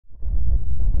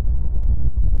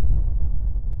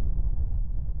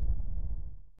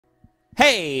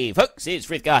Hey folks, it's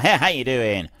Frithgar here, how you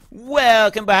doing?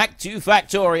 Welcome back to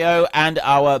Factorio and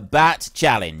our Bat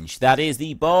Challenge. That is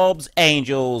the Bob's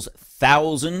Angels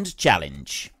 1000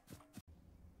 Challenge.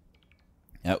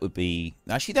 That would be...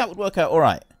 Actually, that would work out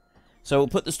alright. So we'll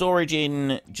put the storage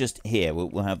in just here.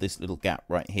 We'll have this little gap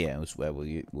right here is where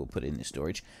we'll put in the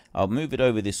storage. I'll move it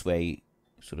over this way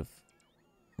sort of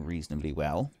reasonably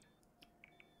well.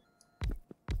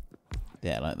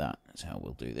 There, like that. That's how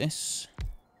we'll do this.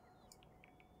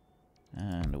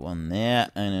 And one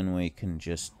there, and then we can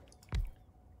just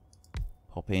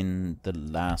pop in the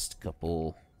last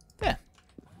couple. There.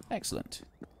 Excellent.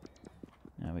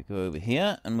 Now we go over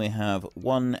here, and we have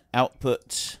one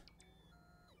output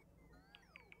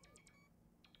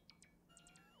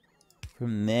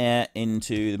from there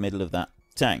into the middle of that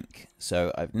tank.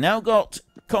 So I've now got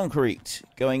concrete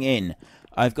going in.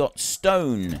 I've got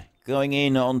stone going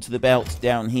in onto the belt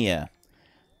down here.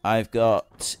 I've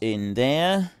got in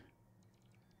there...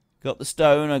 Got the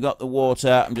stone, I got the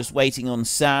water. I'm just waiting on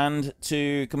sand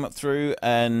to come up through,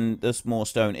 and there's more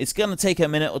stone. It's going to take a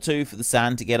minute or two for the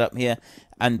sand to get up here,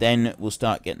 and then we'll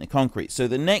start getting the concrete. So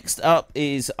the next up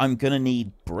is I'm going to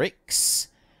need bricks.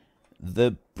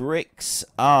 The bricks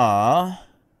are...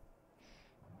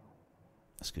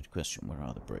 That's a good question. Where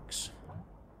are the bricks?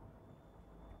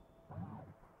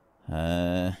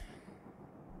 Over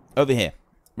here.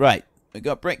 Right. We've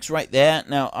got bricks right there.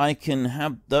 Now, I can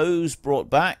have those brought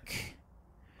back,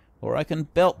 or I can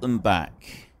belt them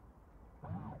back.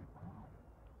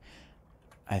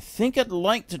 I think I'd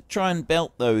like to try and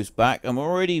belt those back. I'm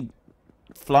already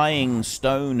flying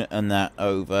stone and that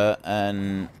over,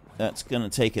 and that's going to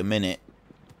take a minute.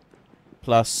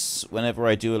 Plus, whenever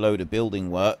I do a load of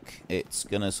building work, it's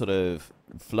going to sort of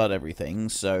flood everything,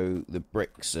 so the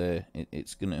bricks,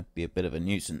 it's going to be a bit of a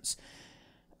nuisance.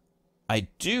 I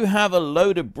do have a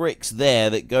load of bricks there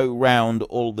that go round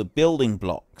all the building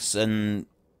blocks, and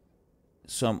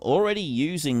so I'm already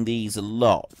using these a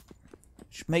lot,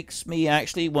 which makes me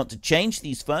actually want to change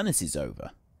these furnaces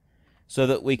over so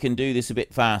that we can do this a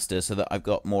bit faster, so that I've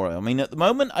got more. I mean, at the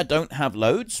moment I don't have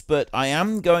loads, but I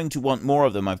am going to want more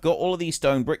of them. I've got all of these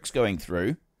stone bricks going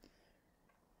through.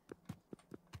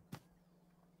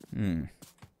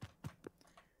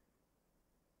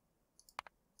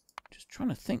 Trying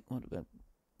to think what about...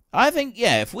 I think,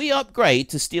 yeah, if we upgrade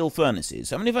to steel furnaces,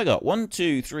 how many have I got? 1,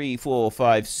 2, 3, 4,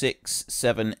 5, 6,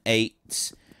 7,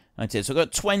 8, 9, 10. So I've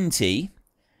got 20.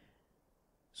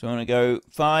 So I'm going to go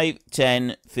 5,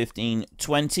 10, 15,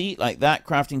 20, like that.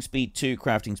 Crafting speed 2,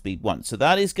 crafting speed 1. So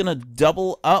that is going to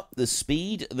double up the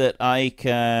speed that I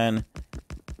can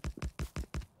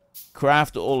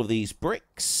craft all of these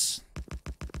bricks.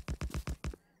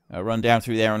 I'll run down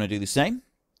through there and I'll do the same.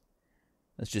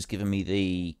 That's just giving me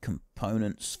the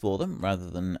components for them, rather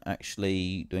than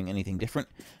actually doing anything different.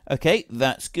 Okay,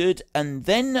 that's good. And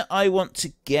then I want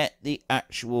to get the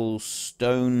actual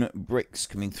stone bricks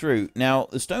coming through. Now,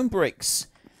 the stone bricks,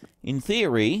 in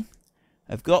theory,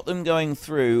 I've got them going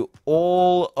through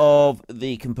all of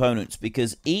the components,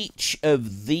 because each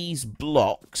of these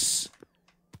blocks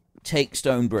take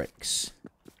stone bricks.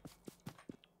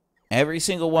 Every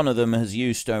single one of them has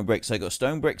used stone bricks. I got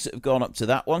stone bricks that have gone up to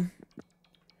that one.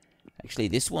 Actually,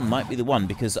 this one might be the one,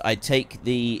 because I take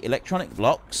the electronic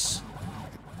blocks,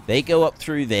 they go up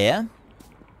through there,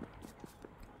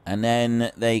 and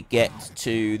then they get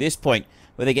to this point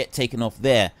where they get taken off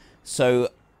there. So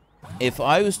if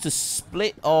I was to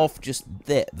split off just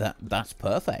there, that's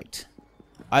perfect.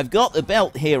 I've got the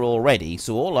belt here already,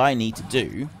 so all I need to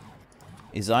do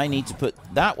is I need to put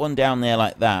that one down there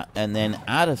like that, and then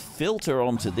add a filter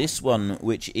onto this one,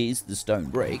 which is the stone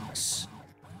bricks.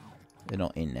 They're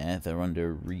not in there. They're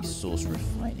under resource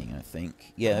refining, I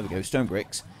think. Yeah, there we go. Stone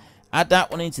bricks. Add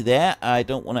that one into there. I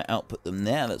don't want to output them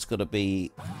there. That's got to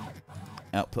be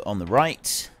output on the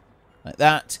right. Like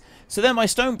that. So then my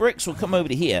stone bricks will come over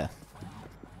to here.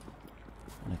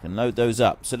 And I can load those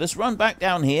up. So let's run back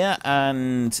down here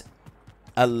and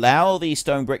allow these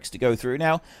stone bricks to go through.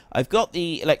 Now, I've got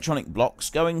the electronic blocks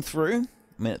going through.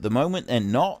 I mean, at the moment, they're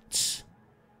not.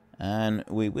 And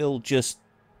we will just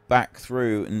back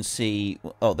through and see...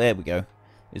 Oh, there we go.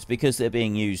 It's because they're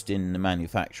being used in the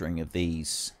manufacturing of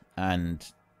these and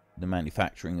the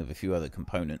manufacturing of a few other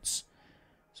components.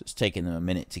 So it's taking them a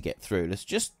minute to get through. Let's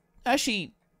just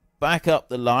actually back up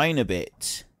the line a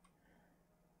bit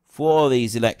for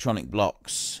these electronic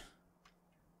blocks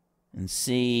and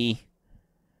see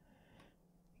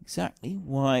exactly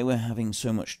why we're having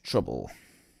so much trouble.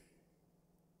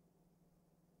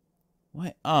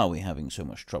 Why are we having so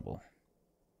much trouble?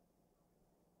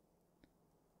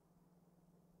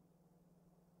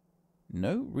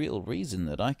 No real reason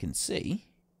that I can see.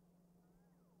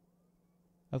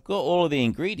 I've got all of the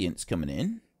ingredients coming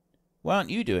in. Why aren't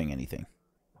you doing anything?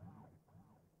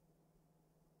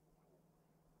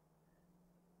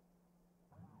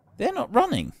 They're not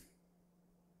running.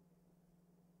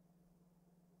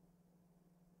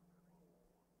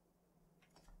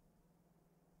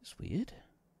 That's weird.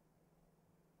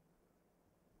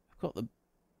 I've got the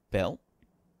belt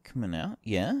coming out,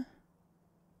 yeah.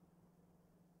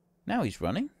 Now he's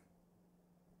running.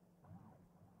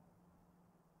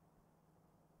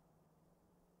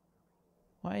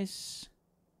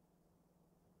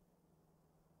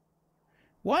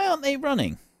 Why aren't they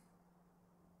running?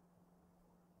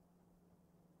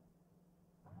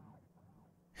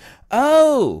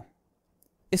 Oh!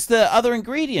 It's the other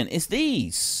ingredient. It's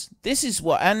these. This is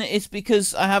what... And it's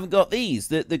because I haven't got these.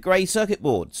 The grey circuit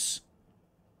boards.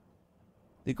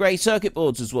 The grey circuit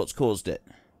boards is what's caused it.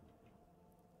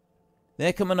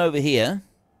 They're coming over here.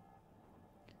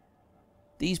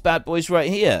 These bad boys right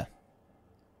here.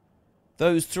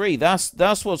 Those three.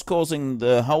 That's what's causing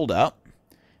the hold-up.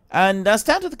 And that's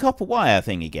down to the copper wire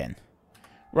thing again.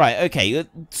 Right, okay.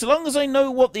 So long as I know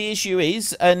what the issue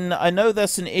is, and I know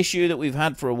that's an issue that we've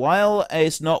had for a while,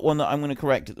 it's not one that I'm going to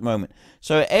correct at the moment.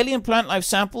 So alien plant life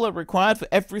sample are required for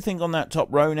everything on that top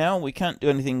row now. We can't do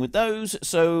anything with those,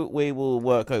 so we will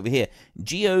work over here.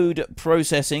 Geode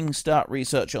processing, start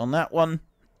research on that one.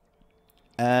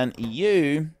 And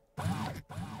you...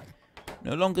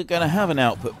 no longer going to have an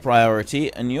output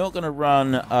priority, and you're going to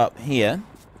run up here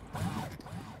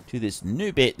to this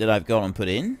new bit that I've got and put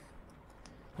in.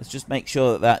 Let's just make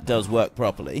sure that that does work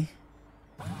properly.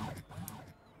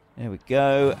 There we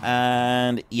go,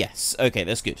 and yes, okay,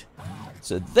 that's good.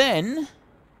 So then,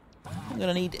 I'm going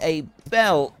to need a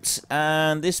belt,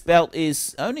 and this belt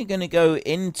is only going to go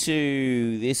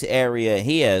into this area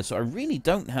here, so I really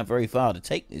don't have very far to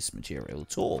take this material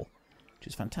at all, which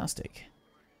is fantastic.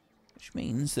 Which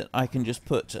means that I can just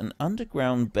put an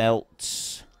underground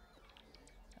belt.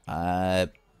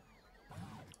 I'm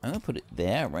going to put it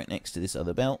there, right next to this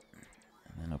other belt.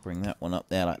 And then I'll bring that one up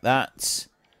there like that.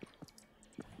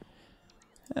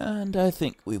 And I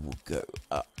think we will go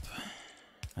up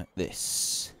like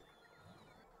this.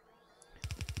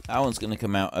 That one's going to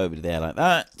come out over there like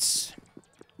that.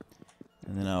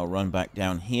 And then I'll run back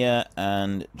down here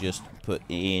and just put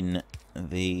in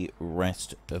the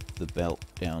rest of the belt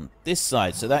down this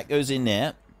side. So that goes in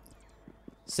there.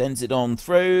 Sends it on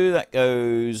through. That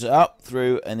goes up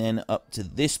through and then up to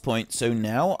this point. So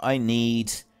now I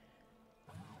need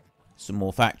some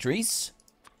more factories.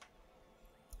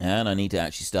 And I need to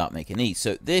actually start making these.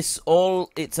 So this, all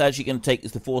it's actually going to take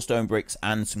is the 4 stone bricks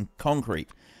and some concrete.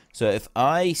 So if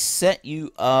I set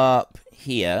you up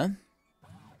here...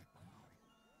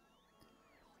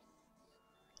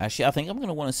 actually, I think I'm going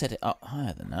to want to set it up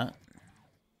higher than that.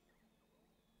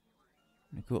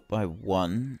 I'm going to go up by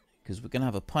 1, because we're going to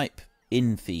have a pipe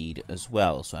in feed as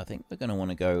well. So I think we're going to want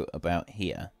to go about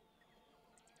here.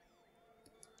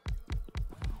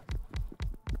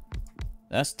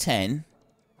 That's 10.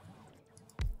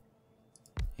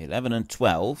 11 and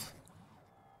 12.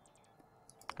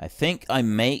 I think I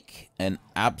make an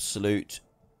absolute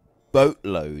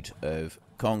boatload of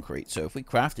concrete. So if we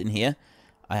craft in here,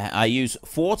 I use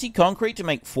 40 concrete to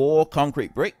make 4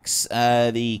 concrete bricks.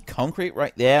 The concrete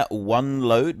right there, 1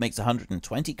 load makes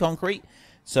 120 concrete.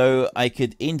 So I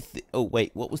could oh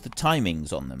wait, what was the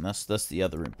timings on them? That's the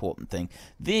other important thing.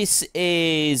 This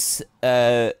is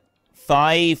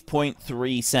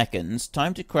 5.3 seconds.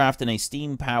 Time to craft in a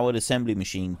steam-powered assembly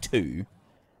machine 2.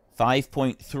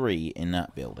 5.3 in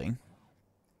that building.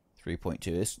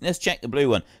 3.2. Let's check the blue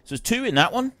one. So there's 2 in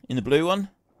that one, in the blue one.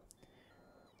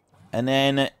 And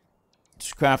then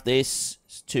to craft this,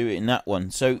 it's 2 in that one.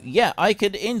 So yeah, I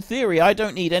could, in theory, I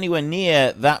don't need anywhere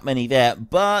near that many there,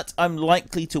 but I'm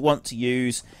likely to want to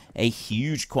use a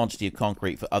huge quantity of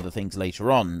concrete for other things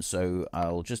later on, so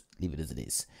I'll just leave it as it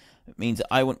is. It means that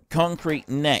I want concrete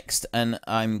next, and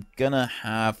I'm gonna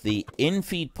have the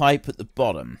in-feed pipe at the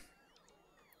bottom.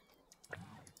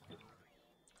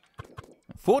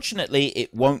 Fortunately,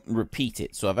 it won't repeat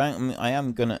it, so I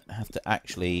am gonna have to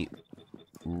actually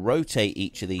rotate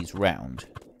each of these round,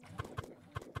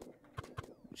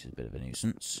 which is a bit of a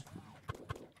nuisance,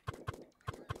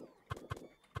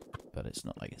 but it's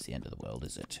not like it's the end of the world,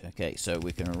 is it? Okay, so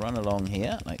we can run along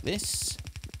here like this,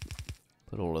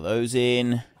 put all of those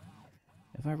in.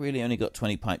 Have I really only got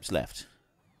 20 pipes left?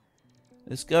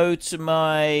 Let's go to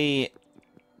my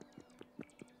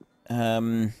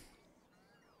have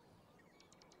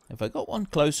I got one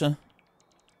closer?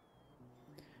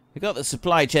 I got the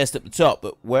supply chest at the top,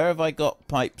 but where have I got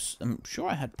pipes? I'm sure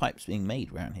I had pipes being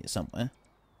made around here somewhere.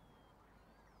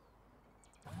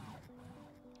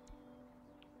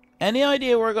 Any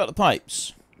idea where I got the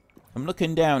pipes? I'm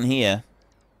looking down here.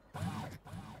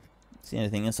 See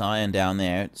anything? That's iron down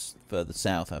there. It's further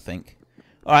south, I think.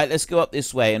 Alright, let's go up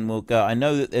this way and we'll go. I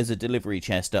know that there's a delivery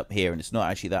chest up here and it's not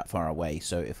actually that far away.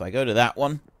 So if I go to that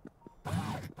one,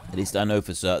 at least I know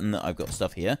for certain that I've got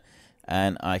stuff here.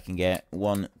 And I can get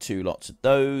 1, 2 lots of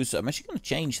those. I'm actually going to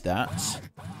change that so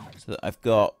that I've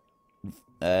got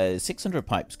 600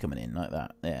 pipes coming in like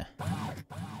that. There.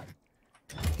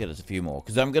 Get us a few more,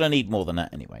 because I'm going to need more than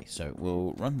that anyway. So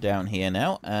we'll run down here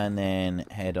now, and then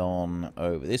head on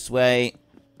over this way.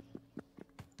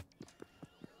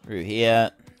 Through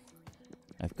here.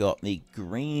 I've got the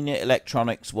green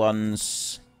electronics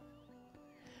ones.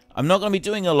 I'm not going to be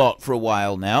doing a lot for a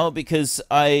while now, because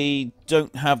I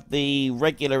don't have the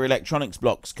regular electronics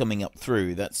blocks coming up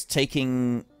through. That's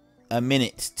taking a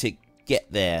minute to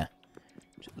get there.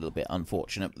 A little bit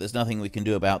unfortunate, but there's nothing we can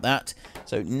do about that.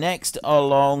 So next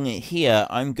along here,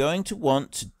 I'm going to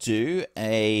want to do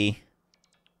a...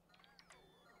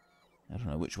 I don't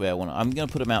know which way I want to... I'm going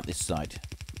to put them out this side.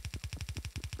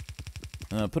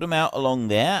 I'm going to put them out along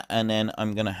there, and then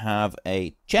I'm going to have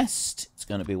a chest. It's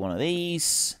going to be one of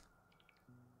these.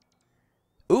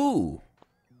 Ooh!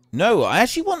 No, I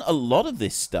actually want a lot of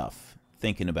this stuff,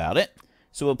 thinking about it.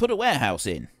 So we'll put a warehouse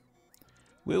in.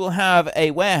 We will have a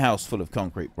warehouse full of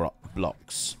concrete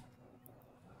blocks.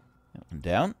 Up and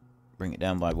down. Bring it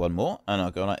down by 1 more. And I'll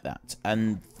go like that.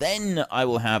 And then I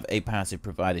will have a passive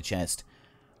provider chest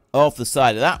off the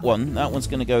side of that one. That one's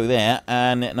going to go there.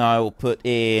 And then I will put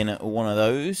in one of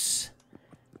those.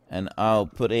 And I'll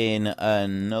put in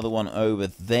another one over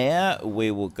there. We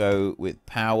will go with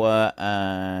power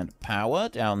and power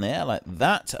down there like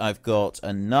that. I've got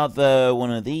another one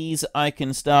of these I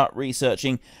can start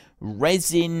researching.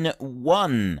 Resin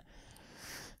 1.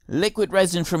 Liquid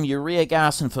resin from urea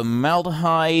gas and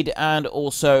formaldehyde, and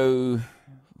also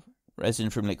resin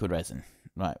from liquid resin.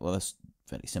 Right, well, that's a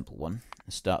fairly simple one.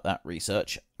 Let's start that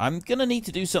research. I'm going to need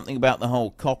to do something about the whole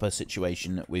copper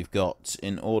situation that we've got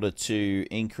in order to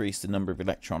increase the number of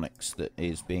electronics that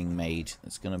is being made.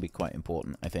 It's going to be quite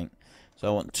important, I think. So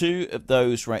I want 2 of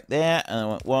those right there, and I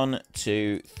want 1,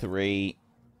 2, 3...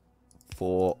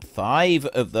 4, 5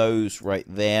 of those right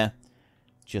there,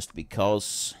 just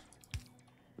because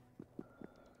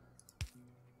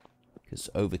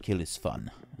overkill is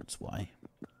fun, that's why.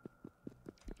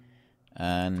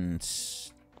 And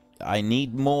I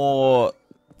need more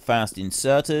fast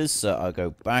inserters, so I'll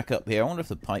go back up here. I wonder if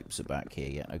the pipes are back here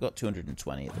yet. I've got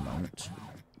 220 at the moment.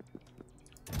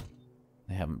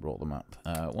 They haven't brought them up.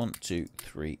 1, 2,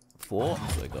 3, 4.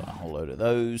 So I got a whole load of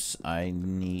those. I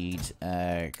need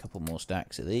a couple more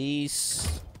stacks of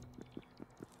these.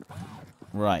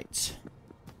 Right.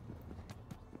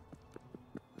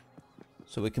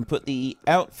 So we can put the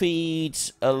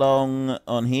outfeeds along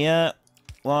on here.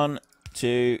 1,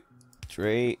 2,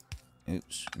 3.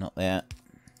 Oops, not there.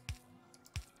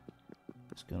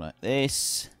 Let's go like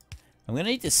this. I'm going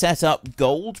to need to set up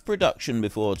gold production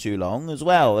before too long as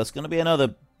well. That's going to be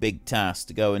another big task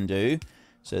to go and do.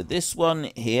 So this one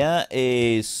here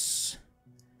is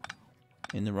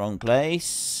in the wrong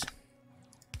place.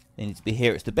 They need to be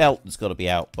here. It's the belt that's got to be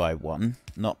out by 1,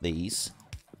 not these.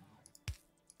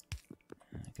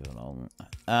 Go along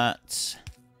like that.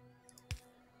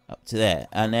 Up to there.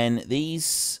 And then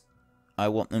these, I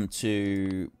want them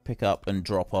to pick up and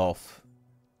drop off.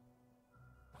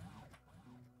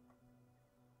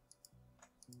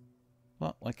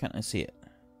 What? Why can't I see it?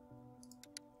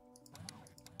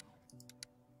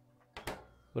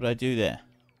 What did I do there?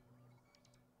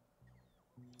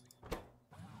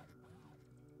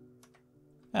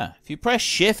 Ah, if you press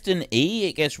Shift and E,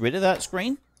 it gets rid of that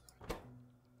screen.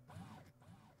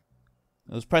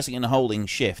 I was pressing and holding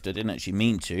Shift. I didn't actually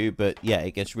mean to, but yeah,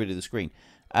 it gets rid of the screen.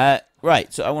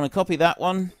 Right, so I want to copy that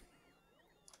one.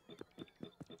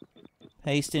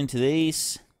 Paste into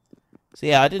these. So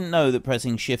yeah, I didn't know that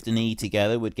pressing Shift and E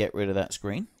together would get rid of that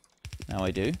screen. Now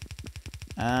I do.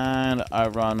 And I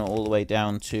run all the way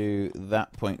down to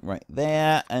that point right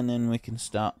there. And then we can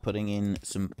start putting in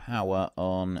some power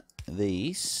on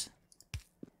these.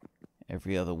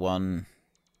 Every other one.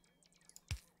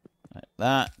 Like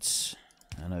that.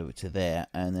 And over to there.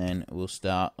 And then we'll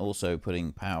start also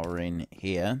putting power in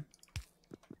here.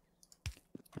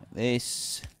 Like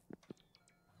this.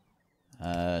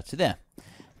 To there.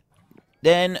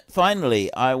 Then,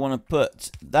 finally, I want to put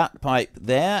that pipe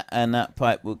there, and that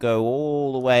pipe will go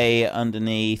all the way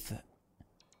underneath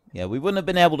Yeah, we wouldn't have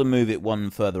been able to move it one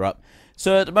further up.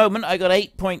 So at the moment, I got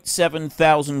 8.7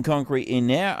 thousand concrete in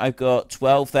there. I've got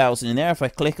 12,000 in there. If I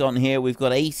click on here, we've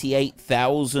got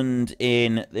 88,000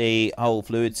 in the whole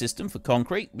fluid system for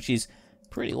concrete, which is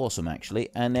pretty awesome, actually.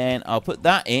 And then I'll put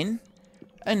that in,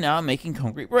 and now I'm making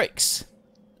concrete bricks.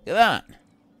 Look at that.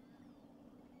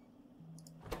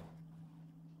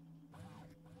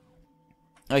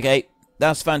 Okay,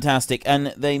 that's fantastic.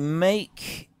 And they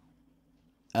make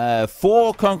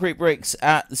 4 concrete bricks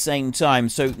at the same time.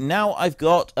 So now I've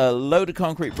got a load of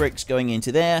concrete bricks going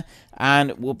into there,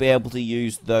 and we'll be able to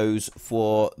use those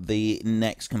for the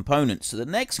next components. So the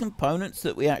next components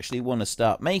that we actually want to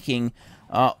start making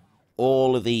are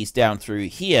all of these down through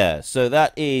here. So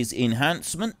that is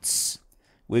enhancements.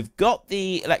 We've got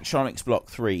the electronics block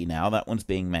 3 now. That one's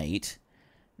being made.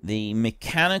 The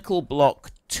mechanical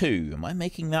block 2. Am I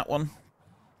making that one?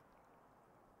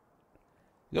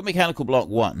 We've got mechanical block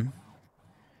 1.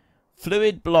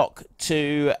 Fluid block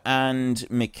 2 and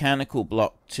mechanical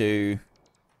block 2.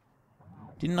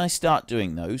 Didn't I start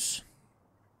doing those?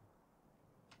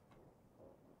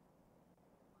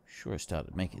 Sure I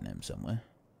started making them somewhere.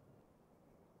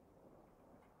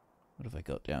 What have I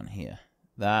got down here?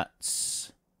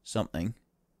 That's something.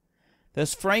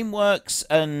 There's frameworks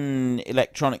and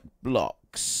electronic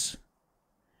blocks.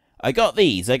 I got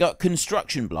these. I got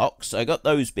construction blocks. I got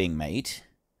those being made.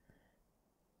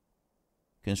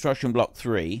 Construction block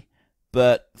 3.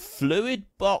 But fluid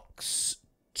box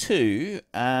 2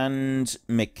 and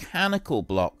mechanical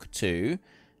block 2.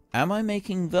 Am I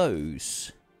making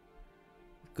those?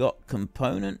 Got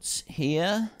components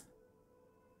here.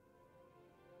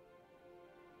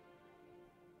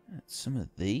 That's some of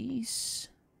these.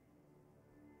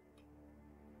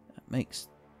 That makes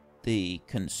the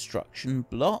construction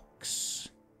blocks.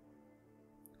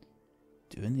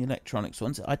 Doing the electronics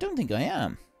ones. I don't think I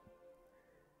am.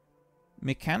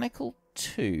 Mechanical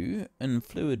 2 and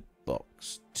fluid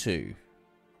box 2.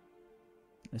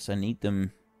 Unless I need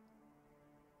them.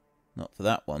 Not for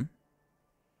that one.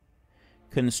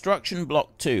 Construction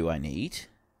block 2 I need.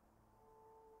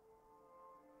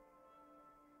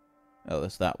 Oh,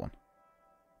 that's that one.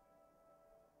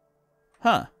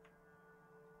 Huh.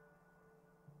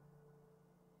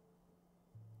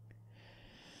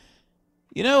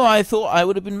 You know, I thought I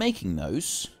would have been making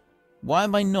those. Why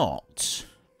am I not?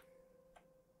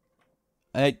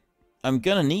 I'm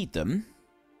gonna need them.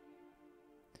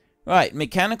 Right,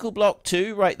 mechanical block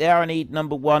 2, right there. I need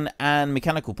number 1 and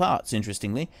mechanical parts,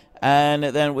 interestingly. And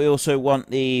then we also want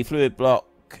the fluid block,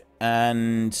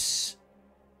 and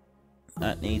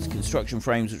that needs construction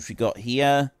frames, which we got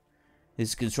here. This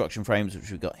is construction frames,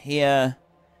 which we got here.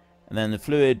 And then the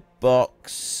fluid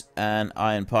box and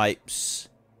iron pipes.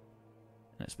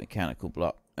 That's mechanical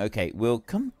block. Okay, we'll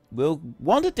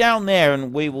wander down there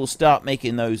and we will start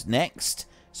making those next,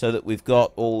 so that we've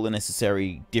got all the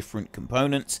necessary different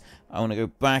components. I want to go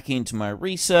back into my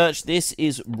research. This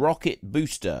is rocket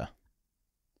booster.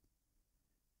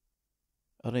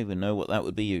 I don't even know what that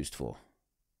would be used for.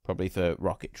 Probably for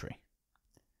rocketry.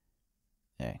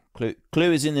 Yeah,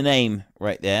 clue is in the name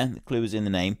right there. The clue is in the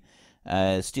name.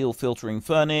 Steel filtering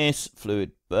furnace,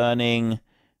 fluid burning.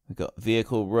 We've got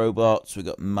vehicle robots. We've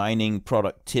got mining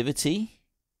productivity.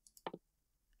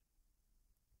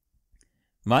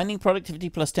 Mining productivity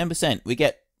plus 10%. We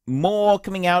get more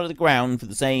coming out of the ground for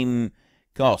the same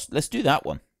cost. Let's do that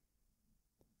one.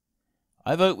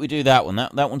 I vote we do that one.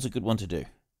 That one's a good one to do.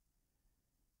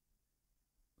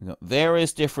 We've got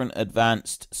various different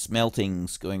advanced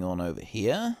smeltings going on over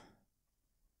here.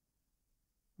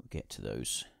 We'll get to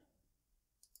those.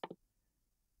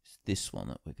 It's this one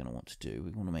that we're going to want to do.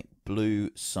 We want to make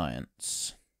blue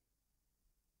science.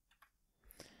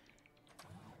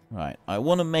 Right, I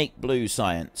want to make blue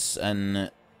science, and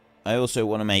I also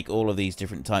want to make all of these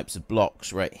different types of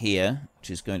blocks right here, which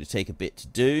is going to take a bit to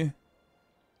do.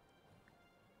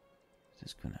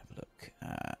 Just going to have a look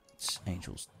at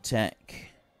Angel's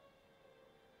Tech.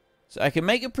 So I can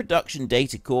make a production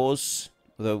data cores,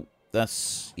 although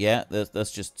that's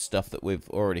just stuff that we've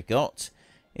already got.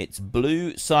 It's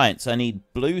blue science. I need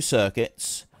blue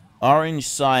circuits, orange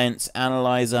science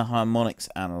analyzer, harmonics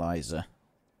analyzer.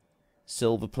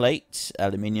 Silver plate,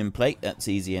 aluminium plate, that's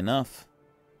easy enough.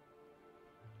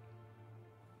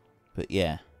 But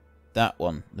yeah, that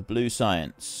one, the blue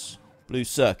science, blue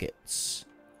circuits.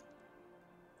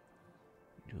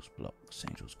 Angels blocks,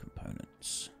 angels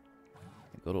components.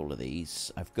 I've got all of these.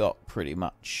 I've got pretty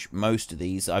much most of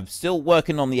these. I'm still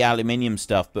working on the aluminium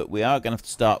stuff, but we are going to have to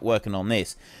start working on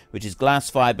this, which is glass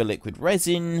fiber liquid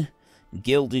resin,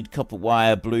 gilded copper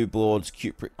wire, blue boards,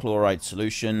 cupric chloride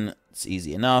solution. It's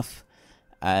easy enough.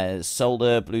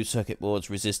 Solder, blue circuit boards,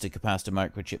 resistor, capacitor,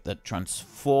 microchip, the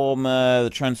transformer. The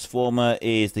transformer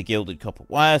is the gilded copper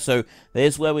wire. So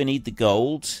there's where we need the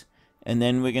gold. And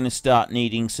then we're going to start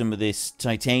needing some of this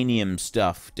titanium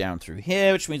stuff down through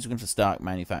here, which means we're going to start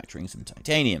manufacturing some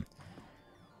titanium.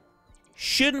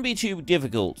 Shouldn't be too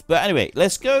difficult. But anyway,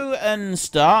 let's go and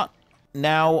start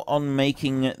now on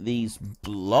making these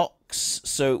blocks.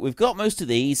 So we've got most of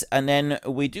these, and then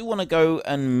we do want to go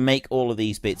and make all of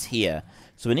these bits here.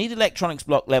 So we need electronics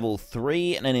block level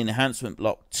 3 and an enhancement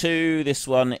block 2. This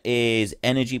one is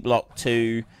energy block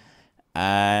 2.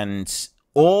 And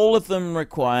all of them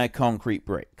require concrete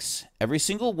bricks. Every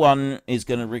single one is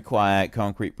going to require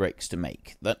concrete bricks to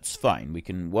make. That's fine. We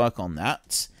can work on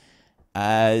that.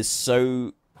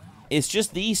 So it's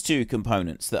just these two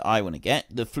components that I want to get.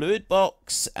 The fluid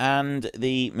box and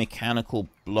the mechanical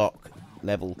block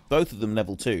level. Both of them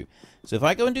level 2. So if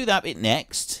I go and do that bit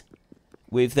next,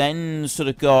 we've then sort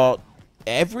of got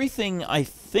everything I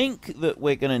think that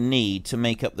we're going to need to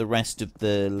make up the rest of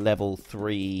the level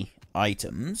 3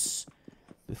 items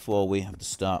before we have to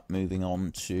start moving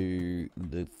on to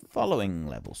the following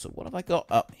level. So what have I got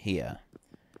up here?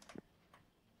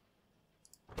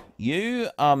 You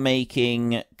are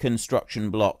making construction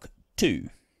block 2.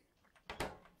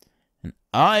 And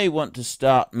I want to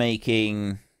start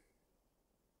making...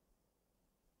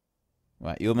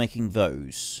 Right, you're making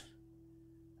those.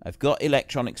 I've got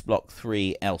electronics block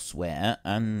 3 elsewhere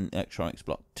and electronics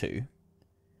block 2.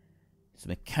 It's a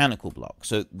mechanical block.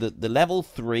 So the level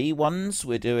 3 ones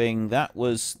we're doing, that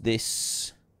was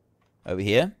this over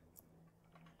here.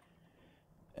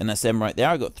 And that's them right there.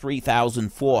 I got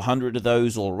 3,400 of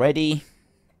those already,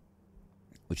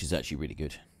 which is actually really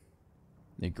good.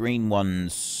 The green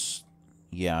ones,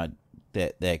 yeah,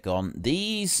 they're gone.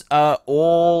 These are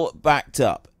all backed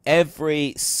up.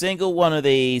 Every single one of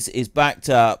these is backed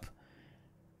up,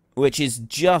 which is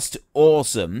just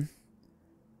awesome.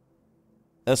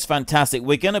 That's fantastic.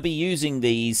 We're going to be using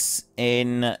these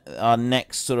in our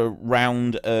next sort of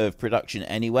round of production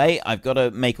anyway. I've got to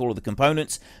make all of the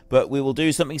components, but we will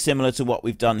do something similar to what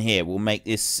we've done here. We'll make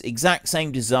this exact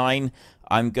same design.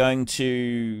 I'm going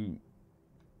to...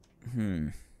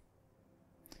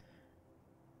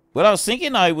 Well, I was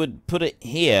thinking I would put it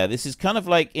here. This is kind of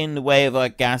like in the way of our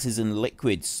gases and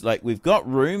liquids. Like, we've got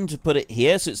room to put it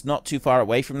here, so it's not too far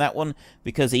away from that one,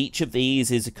 because each of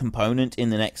these is a component in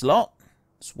the next lot.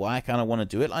 That's why I kind of want to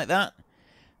do it like that.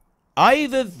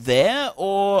 Either there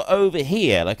or over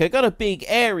here. Like, I got a big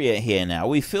area here now.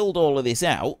 We filled all of this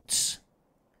out.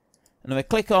 And if I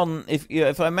click on,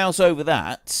 if I mouse over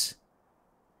that,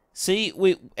 see,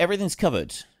 everything's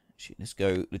covered. Let's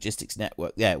go logistics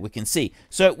network. Yeah, we can see.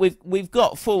 So we've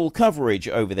got full coverage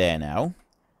over there now.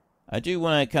 I do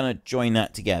want to kind of join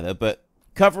that together, but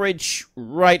coverage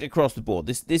right across the board.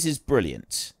 This is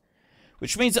brilliant.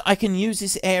 Which means that I can use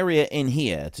this area in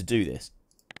here to do this.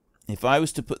 If I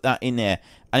was to put that in there.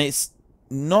 And it's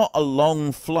not a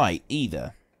long flight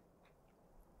either.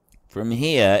 From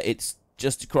here, it's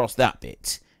just across that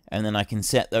bit. And then I can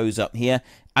set those up here.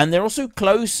 And they're also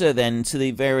closer then to the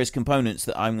various components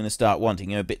that I'm going to start wanting.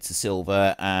 You know, bits of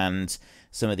silver and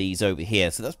some of these over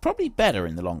here. So that's probably better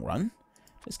in the long run.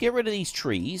 Let's get rid of these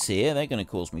trees here. They're going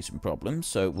to cause me some problems.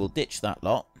 So we'll ditch that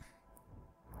lot.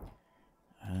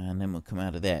 And then we'll come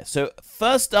out of there. So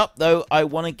first up, though, I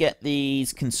want to get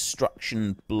these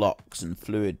construction blocks and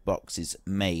fluid boxes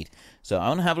made. So I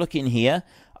want to have a look in here.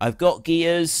 I've got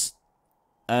gears,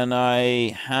 and I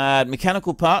had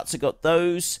mechanical parts. I got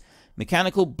those.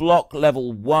 Mechanical block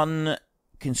level 1,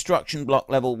 construction block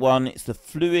level 1. It's the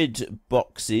fluid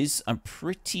boxes. I'm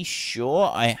pretty sure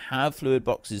I have fluid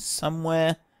boxes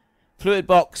somewhere. Fluid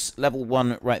box level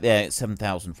 1 right there. It's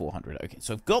 7,400. Okay,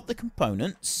 so I've got the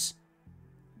components.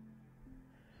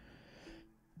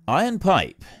 Iron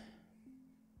pipe.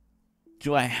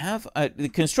 Do I have... the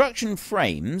construction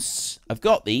frames, I've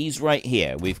got these right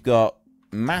here. We've got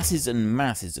masses and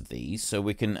masses of these, so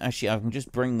we can... Actually, I can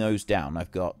just bring those down.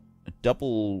 I've got a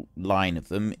double line of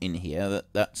them in here.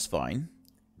 That's fine.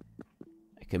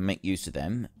 I can make use of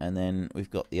them. And then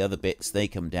we've got the other bits. They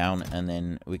come down, and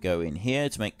then we go in here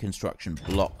to make construction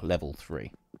block level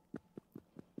 3.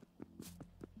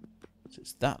 So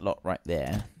it's that lot right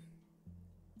there.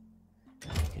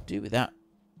 I could do with that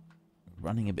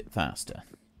running a bit faster.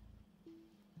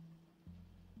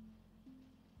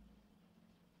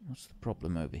 What's the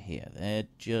problem over here? They're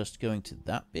just going to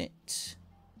that bit.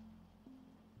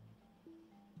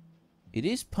 It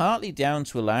is partly down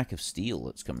to a lack of steel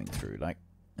that's coming through. Like,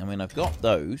 I mean, I've got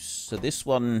those. So this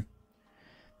one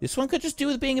This one could just do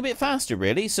with being a bit faster,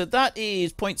 really. So that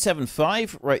is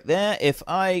 0.75 right there. If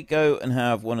I go and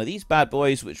have one of these bad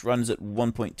boys, which runs at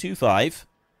 1.25,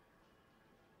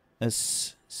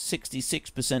 that's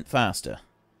 66% faster.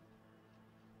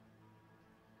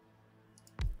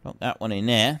 Put that one in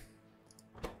there.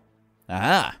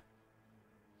 Aha!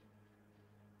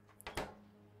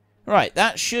 Right,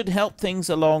 that should help things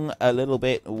along a little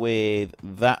bit with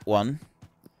that one.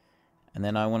 And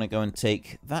then I want to go and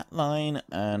take that line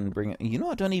and bring it... You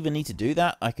know, I don't even need to do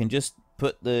that. I can just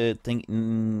put the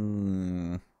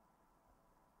thing...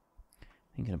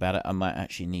 Thinking about it, I might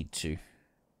actually need to.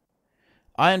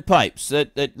 Iron pipes.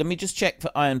 Let me just check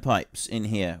for iron pipes in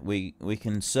here. We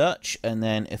can search, and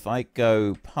then if I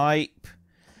go pipe...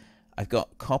 I've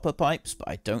got copper pipes, but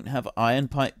I don't have iron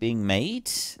pipe being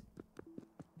made.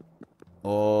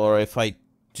 Or if I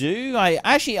do,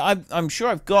 I'm sure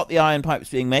I've got the iron pipes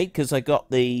being made because I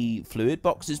got the fluid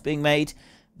boxes being made.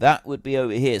 That would be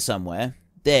over here somewhere.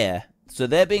 There. So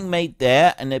they're being made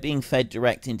there and they're being fed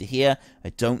direct into here. I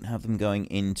don't have them going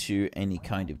into any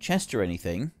kind of chest or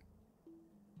anything.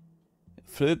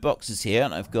 Fluid boxes here,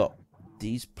 and I've got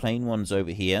these plain ones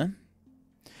over here.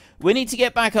 We need to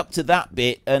get back up to that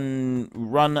bit and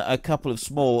run a couple of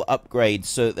small upgrades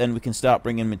so that then we can start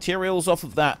bringing materials off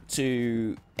of that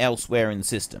to elsewhere in the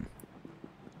system.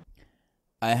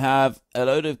 I have a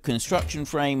load of construction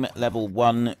frame level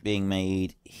 1 being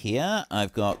made here.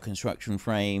 I've got construction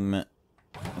frame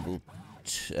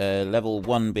level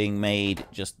 1 being made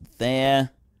just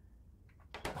there.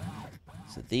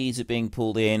 So these are being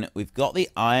pulled in. We've got the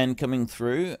iron coming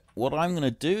through. What I'm going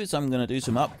to do is I'm going to do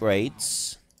some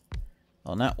upgrades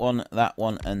on that one,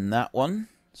 and that one.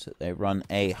 So they run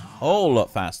a whole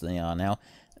lot faster than they are now.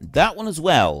 And that one as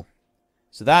well.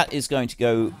 So that is going to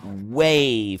go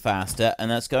way faster, and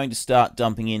that's going to start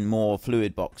dumping in more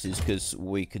fluid boxes, because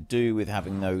we could do with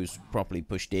having those properly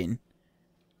pushed in.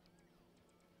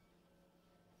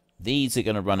 These are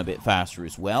going to run a bit faster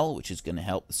as well, which is going to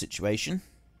help the situation.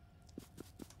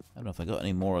 I don't know if I got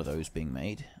any more of those being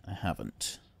made. I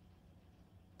haven't.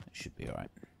 It should be alright.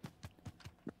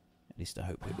 At least I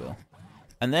hope it will.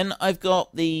 And then I've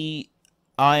got the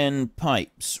iron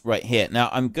pipes right here. Now,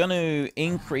 I'm going to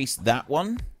increase that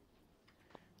one.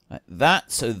 Like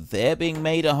that, so they're being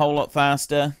made a whole lot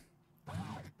faster.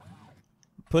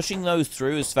 Pushing those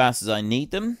through as fast as I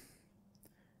need them.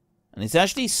 And it's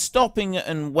actually stopping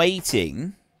and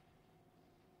waiting.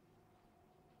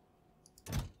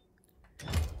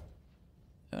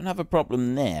 Don't have a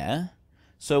problem there.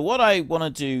 So what I want to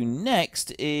do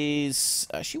next is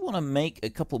I actually want to make a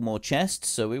couple more chests.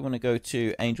 So we want to go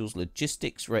to Angel's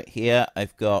Logistics right here.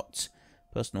 I've got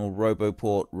personal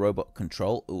Roboport, robot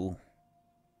control.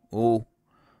 Oh,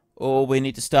 we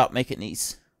need to start making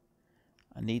these.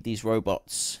 I need these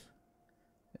robots.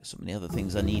 There's so many other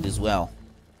things I need as well.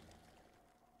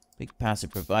 Big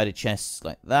passive provider chests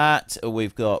like that.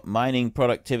 We've got mining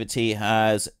productivity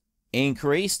has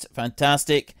increased.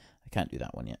 Fantastic. I can't do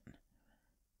that one yet.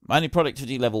 Mining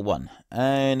productivity level 1.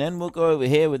 And then we'll go over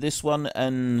here with this one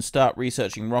and start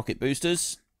researching rocket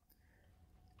boosters.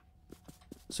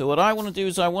 So what I want to do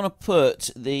is I want to put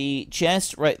the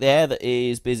chest right there that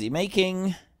is busy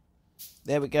making.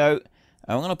 There we go.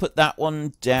 I'm going to put that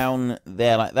one down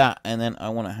there like that. And then I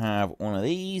want to have one of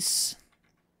these.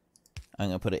 I'm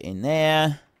going to put it in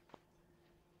there.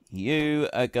 You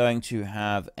are going to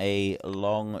have a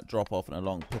long drop off and a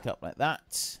long pickup like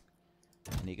that.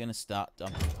 And you're going to start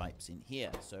dumping pipes in here.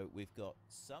 So we've got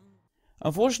some...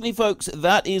 Unfortunately, folks,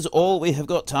 that is all we have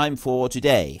got time for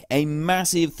today. A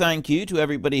massive thank you to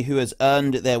everybody who has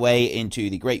earned their way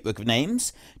into the Great Book of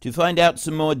Names. To find out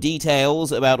some more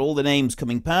details about all the names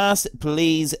coming past,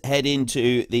 please head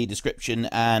into the description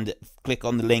and click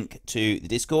on the link to the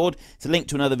Discord. It's a link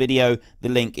to another video. The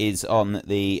link is on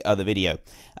the other video.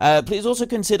 Please also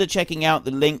consider checking out the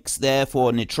links there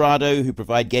for Nitrado, who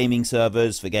provide gaming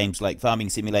servers for games like Farming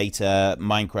Simulator,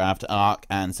 Minecraft, Ark,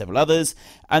 and several others.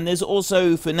 And there's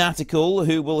also Fanatical,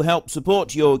 who will help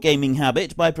support your gaming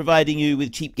habit by providing you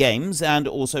with cheap games and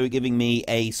also giving me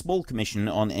a small commission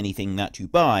on anything that you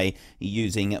buy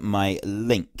using my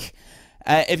link.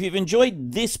 If you've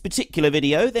enjoyed this particular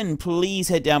video, then please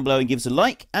head down below and give us a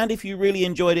like. And if you really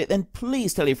enjoyed it, then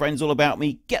please tell your friends all about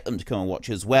me. Get them to come and watch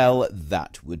as well.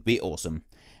 That would be awesome.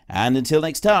 And until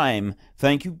next time,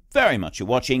 thank you very much for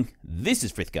watching. This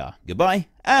is Frithgar. Goodbye,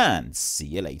 and see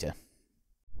you later.